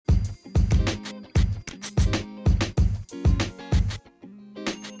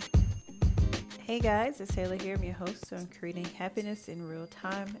Hey guys, it's Taylor here. I'm your host on creating happiness in real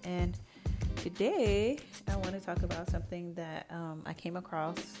time. And today I want to talk about something that I came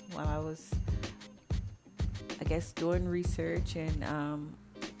across while I was, doing research and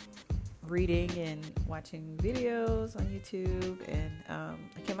reading and watching videos on YouTube. And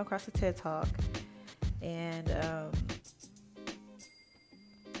I came across a TED Talk, and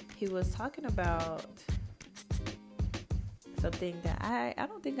he was talking about something that I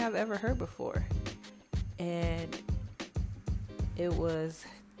don't think I've ever heard before. And it was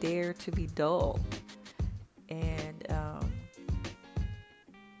Dare to be Dull. And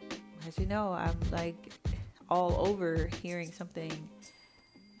as you know, I'm like all over hearing something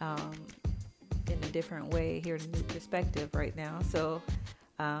in a different way, hearing a new perspective right now. So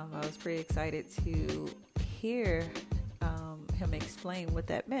I was pretty excited to hear him explain what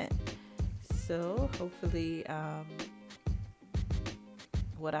that meant. So hopefully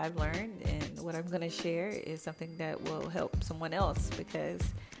what I've learned and what I'm going to share is something that will help someone else, because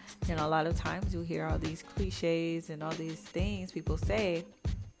a lot of times you hear all these cliches and all these things people say,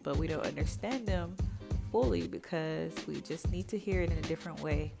 but we don't understand them fully because we just need to hear it in a different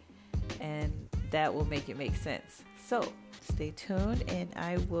way, and that will make it make sense. So stay tuned and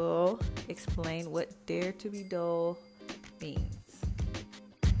I will explain what Dare to be Dull means.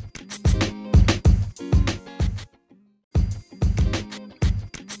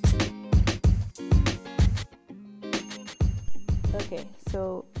 Okay,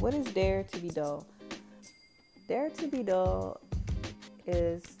 so what is Dare to be Dull? Dare to be Dull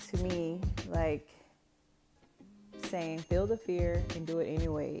is, to me, like saying feel the fear and do it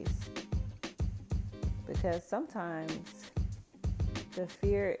anyways. Because sometimes the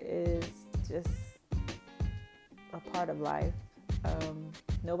fear is just a part of life.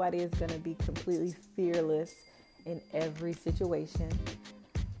 Nobody is going to be completely fearless in every situation.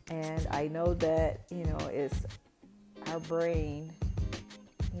 And I know that, it's our brain,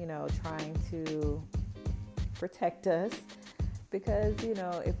 trying to protect us, because,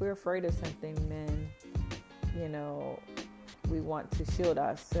 if we're afraid of something, then, we want to shield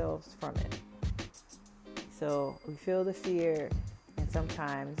ourselves from it. So we feel the fear, and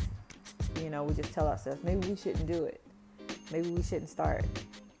sometimes, we just tell ourselves, maybe we shouldn't do it. Maybe we shouldn't start.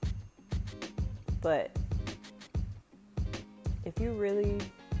 But if you really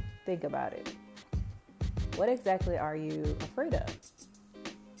think about it, what exactly are you afraid of?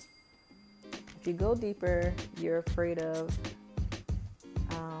 If you go deeper, you're afraid of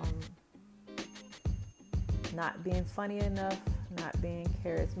not being funny enough, not being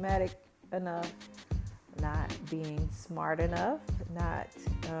charismatic enough, not being smart enough, not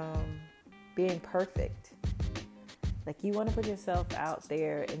being perfect. Like, you want to put yourself out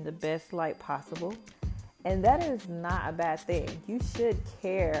there in the best light possible. And that is not a bad thing. You should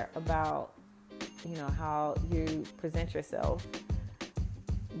care about how you present yourself.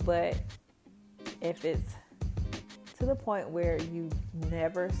 But if it's to the point where you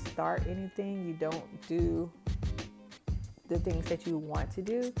never start anything, you don't do the things that you want to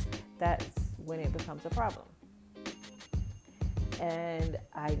do, that's when it becomes a problem. And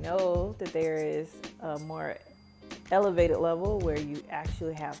I know that there is a more elevated level where you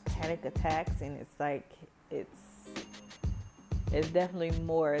actually have panic attacks, and it's like it's definitely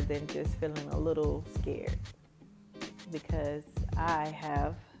more than just feeling a little scared, because I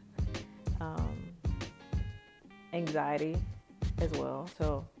have anxiety as well.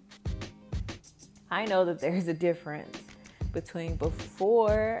 So I know that there's a difference between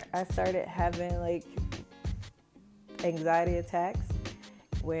before I started having like anxiety attacks,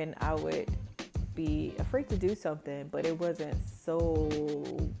 when I would be afraid to do something, but it wasn't so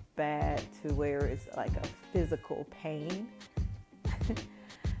bad to where it's like a physical pain.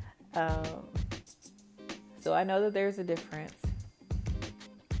 So I know that there's a difference.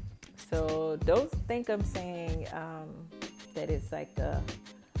 So don't think I'm saying that it's like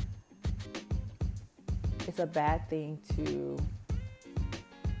it's a bad thing to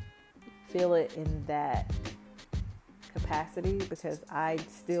feel it in that capacity, because I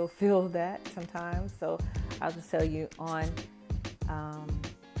still feel that sometimes. So I'll just tell you, on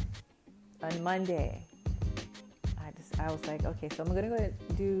Monday, I was like, okay, so I'm gonna go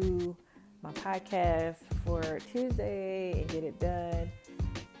do my podcast for Tuesday and get it done.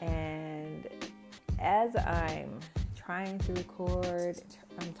 And as I'm trying to record,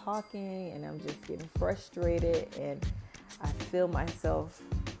 I'm talking and I'm just getting frustrated, and I feel myself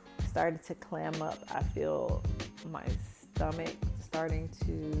starting to clam up. I feel my stomach starting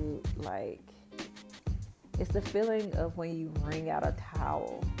to it's the feeling of when you wring out a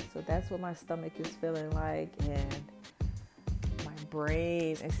towel. So that's what my stomach is feeling like, and my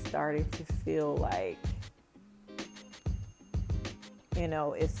brain is starting to feel like,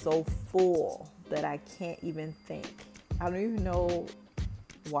 it's so full that I can't even think. I don't even know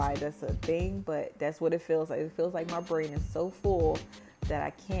why that's a thing, but that's what it feels like. It feels like my brain is so full that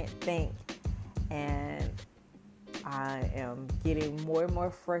I can't think, and I am getting more and more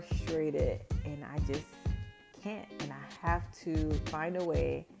frustrated, and I just can't, and I have to find a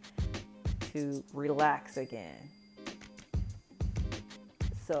way to relax again.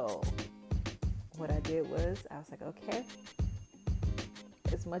 So what I did was, I was like, okay,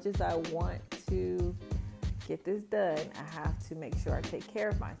 as much as I want to get this done, I have to make sure I take care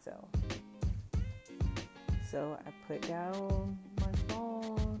of myself. So I put down my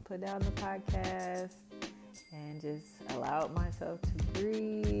phone, put down the podcast, and just allowed myself to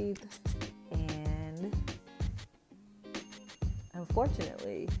breathe. And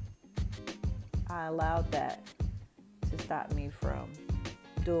unfortunately, I allowed that to stop me from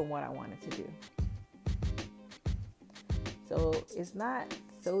doing what I wanted to do. So it's not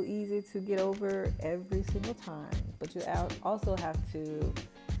so easy to get over every single time, but you also have to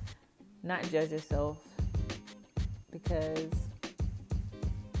not judge yourself, because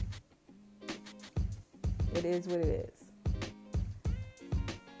it is what it is.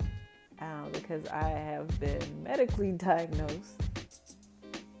 Because I have been medically diagnosed,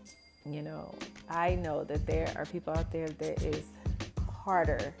 I know that there are people out there that is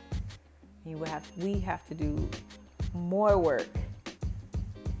harder. We have to do more work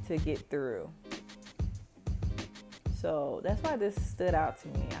to get through. So that's why this stood out to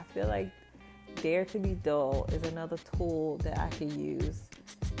me. I feel like Dare to be Dull is another tool that I could use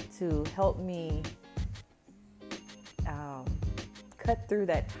to help me cut through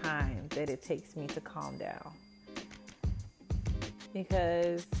that time that it takes me to calm down.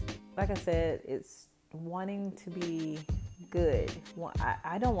 Because, like I said, it's wanting to be good.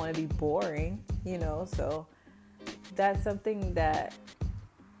 I don't want to be boring, so that's something that,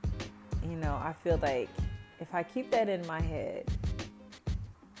 I feel like if I keep that in my head,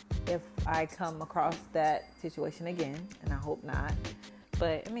 if I come across that situation again, and I hope not,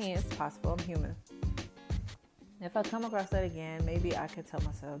 but it's possible, I'm human. If I come across that again, maybe I could tell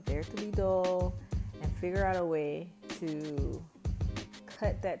myself, dare to be dull, and figure out a way to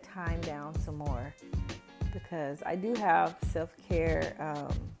cut that time down some more. Because I do have self-care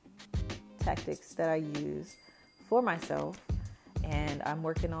tactics that I use for myself, and I'm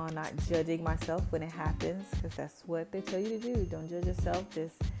working on not judging myself when it happens, because that's what they tell you to do. Don't judge yourself.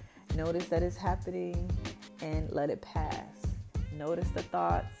 Just notice that it's happening and let it pass. Notice the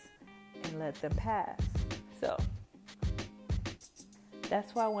thoughts and let them pass. So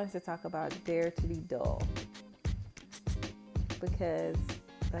that's why I wanted to talk about Dare to be Dull. Because,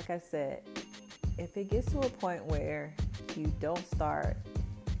 like I said, if it gets to a point where you don't start,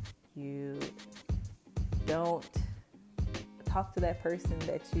 you don't talk to that person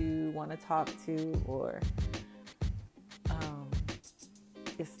that you want to talk to, or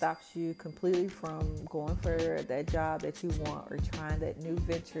it stops you completely from going for that job that you want or trying that new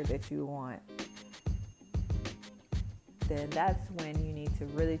venture that you want, then that's when you need to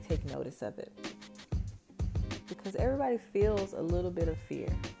really take notice of it. Because everybody feels a little bit of fear.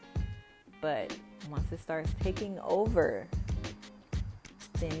 But once it starts taking over,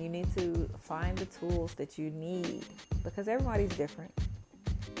 then you need to find the tools that you need, because everybody's different.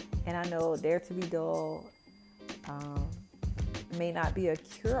 And I know Dare to be Dull may not be a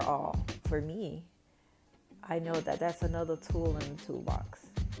cure-all for me. I know that that's another tool in the toolbox.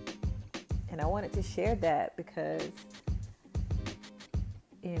 And I wanted to share that because,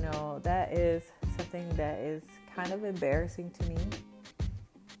 that is something that is kind of embarrassing to me.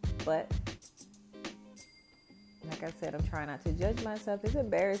 But like I said, I'm trying not to judge myself. It's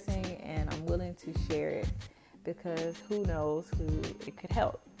embarrassing, and I'm willing to share it because who knows who it could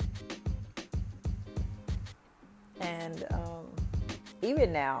help. And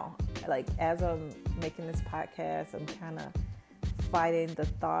even now, like as I'm making this podcast, I'm kind of fighting the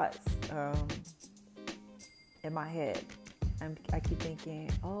thoughts in my head. I keep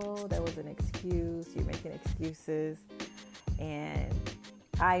thinking, oh, that was an excuse. You're making excuses. And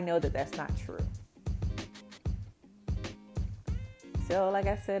I know that that's not true. So like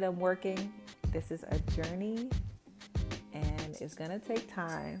I said, I'm working. This is a journey, and it's going to take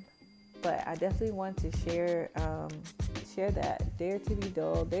time. But I definitely want to share that. Dare to be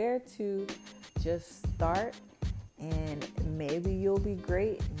dull. Dare to just start. And maybe you'll be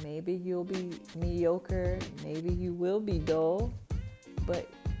great. Maybe you'll be mediocre. Maybe you will be dull. But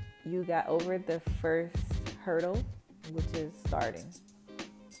you got over the first hurdle, which is starting.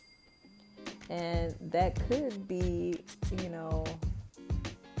 And that could be,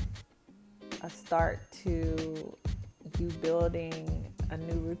 a start to you building a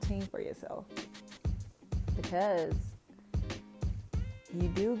new routine for yourself. Because you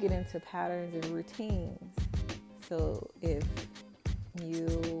do get into patterns and routines. So if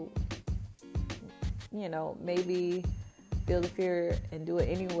you maybe feel the fear and do it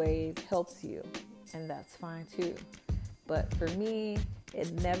anyways helps you, and that's fine too. But for me,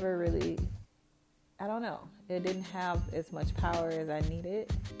 it never really, I don't know, it didn't have as much power as I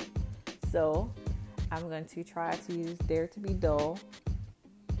needed. So I'm going to try to use Dare to be Dull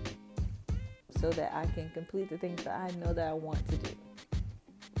so that I can complete the things that I know that I want to do.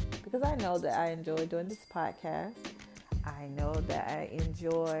 Because I know that I enjoy doing this podcast. I know that I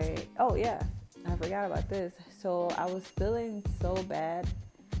enjoy, oh yeah, I forgot about this. So I was feeling so bad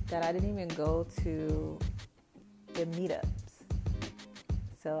that I didn't even go to the meetups.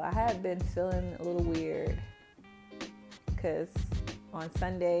 So I had been feeling a little weird because on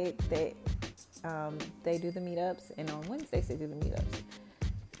Sunday they do the meetups, and on Wednesdays they do the meetups.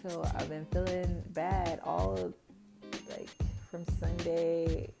 So I've been feeling bad from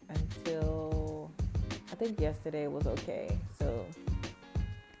Sunday until I think yesterday was okay. So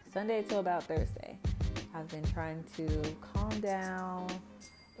Sunday till about Thursday, I've been trying to calm down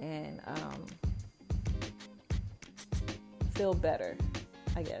and feel better,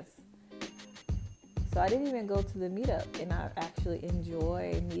 I guess. So I didn't even go to the meetup, and I actually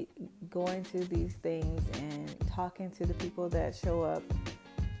enjoy going to these things and talking to the people that show up.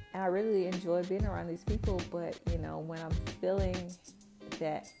 And I really enjoy being around these people, but when I'm feeling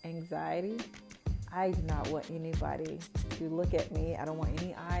that anxiety, I do not want anybody to look at me. I don't want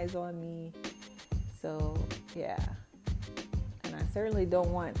any eyes on me. So yeah, and I certainly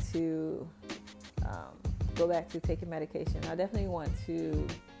don't want to go back to taking medication. I definitely want to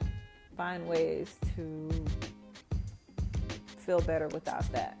find ways to feel better without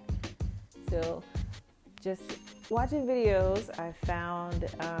that. So just watching videos, I found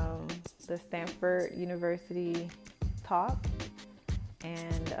the Stanford University talk,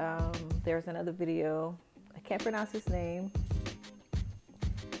 and there's another video. I can't pronounce his name,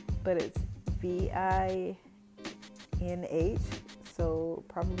 but it's VINH, so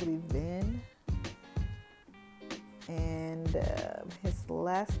probably Vin. And his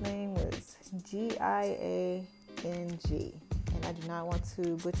last name was Giang, and I do not want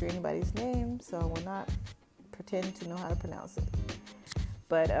to butcher anybody's name, so I will not pretend to know how to pronounce it.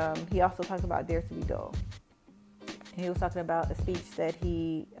 But he also talked about Dare to be Dull. And he was talking about a speech that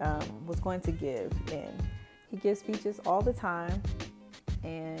he was going to give, and he gives speeches all the time.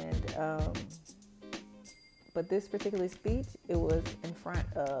 And but this particular speech, it was in front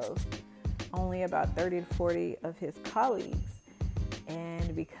of only about 30 to 40 of his colleagues.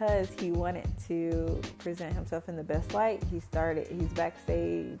 And because he wanted to present himself in the best light, he's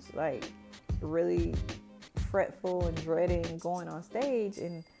backstage really fretful and dreading going on stage.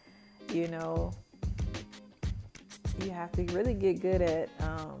 And you have to really get good at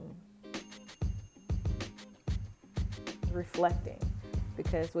reflecting,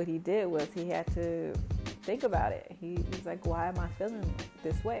 because what he did was he had to think about it. He's like, why am I feeling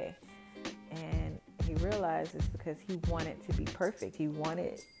this way? And he realized it's because he wanted to be perfect. He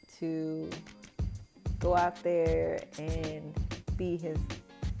wanted to go out there and be his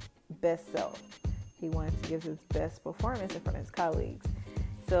best self. He wanted to give his best performance in front of his colleagues.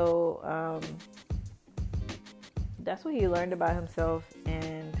 So that's what he learned about himself,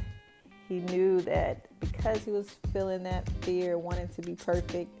 and he knew that because he was feeling that fear, wanting to be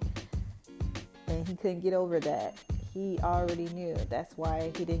perfect, and he couldn't get over that, he already knew that's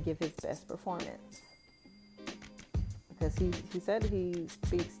why he didn't give his best performance. Because he said he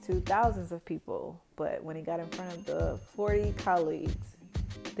speaks to thousands of people, but when he got in front of the 40 colleagues,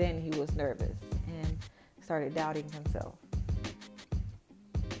 then he was nervous and started doubting himself.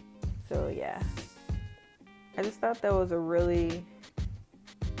 So yeah, I just thought that was a really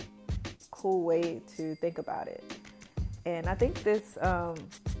cool way to think about it. And I think this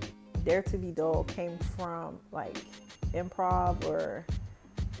Dare to be Dull came from improv, or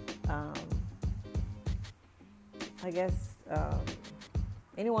I guess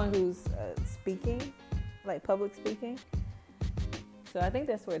anyone who's speaking, public speaking. So I think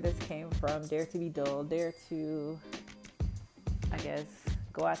that's where this came from. Dare to be dull. Dare to, I guess,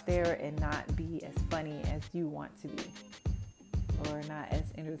 go out there and not be as funny as you want to be, or not as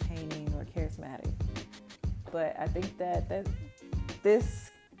entertaining or charismatic. But I think that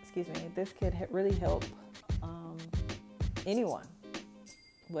this could really help anyone,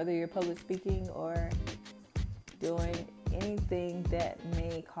 whether you're public speaking or doing anything that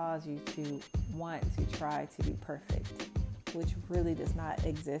may cause you to want to try to be perfect, which really does not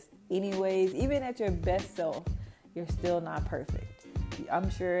exist anyways. Even at your best self, you're still not perfect. I'm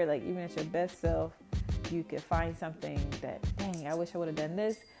sure, like, even at your best self, you could find something that, dang, I wish I would have done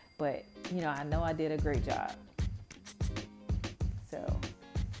this, but, I know I did a great job. So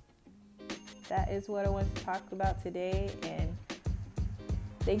that is what I wanted to talk about today, and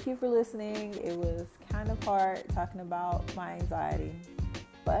thank you for listening. It was kind of hard talking about my anxiety,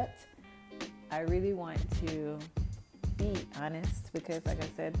 but I really want to be honest because, like I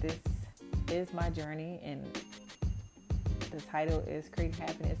said, this is my journey, and the title is Creating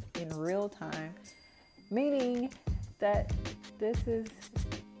Happiness in Real Time, meaning that this is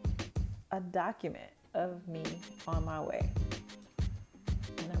a document of me on my way.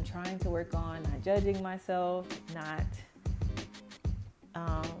 And I'm trying to work on not judging myself, not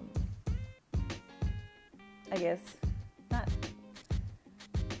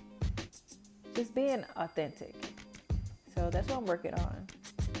just being authentic. So that's what I'm working on.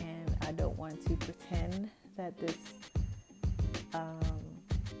 And I don't want to pretend that this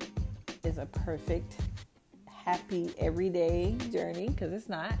is a perfect, happy, everyday journey, because it's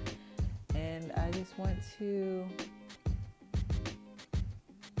not. And I just want to,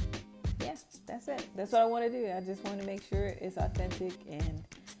 that's it. That's what I want to do. I just want to make sure it's authentic and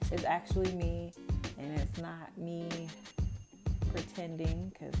it's actually me, and it's not me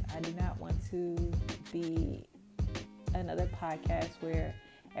pretending, because I do not want to be another podcast where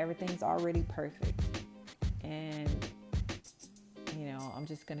everything's already perfect and I'm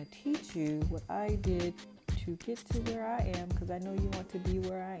just going to teach you what I did to get to where I am because I know you want to be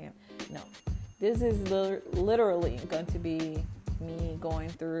where I am. No, this is literally going to be me going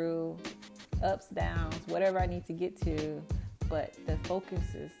through ups, downs, whatever I need to get to, but the focus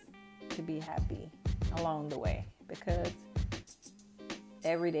is to be happy along the way, because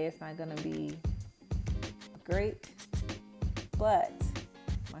every day it's not going to be great, but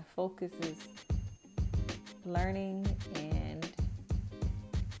my focus is learning and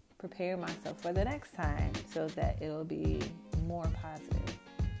prepare myself for the next time so that it'll be more positive.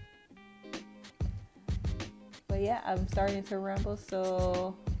 But yeah, I'm starting to ramble,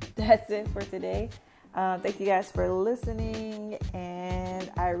 so that's it for today. Thank you guys for listening, and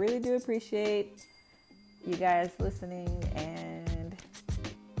I really do appreciate you guys listening. And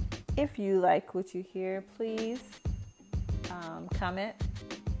if you like what you hear, please comment,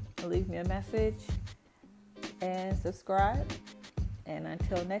 leave me a message, and subscribe. And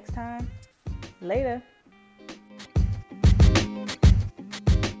until next time, later.